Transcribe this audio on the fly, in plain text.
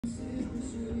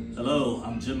Hello,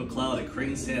 I'm Jim McLeod at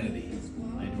Cranesanity.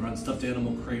 I run stuffed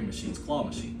animal crane machines, claw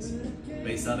machines.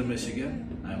 Based out of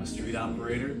Michigan, I'm a street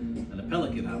operator and a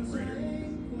pelican operator.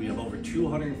 We have over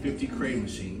 250 crane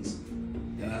machines,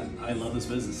 and I love this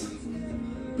business.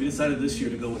 We decided this year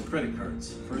to go with credit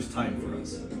cards, first time for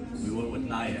us. We went with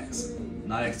Nayax.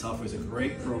 Nayax offers a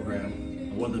great program,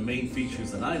 and one of the main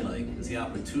features that I like is the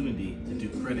opportunity to do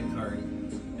credit card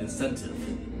incentive.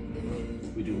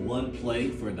 We do 1 play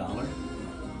for $1,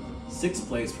 6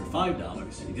 plays for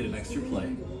 $5, you get an extra play,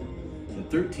 and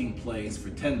 13 plays for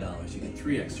 $10, you get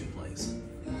 3 extra plays.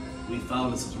 We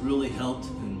found this has really helped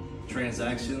in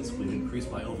transactions. We've increased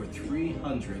by over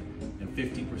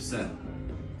 350%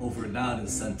 over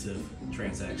non-incentive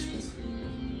transactions.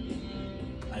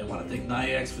 I want to thank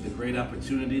Nayax for the great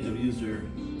opportunity to use their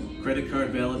credit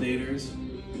card validators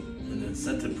and the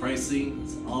incentive pricing.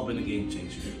 It's all been a game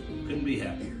changer. Couldn't be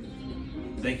happier.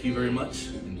 Thank you very much,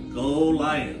 and go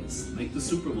Lions! Make the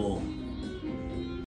Super Bowl.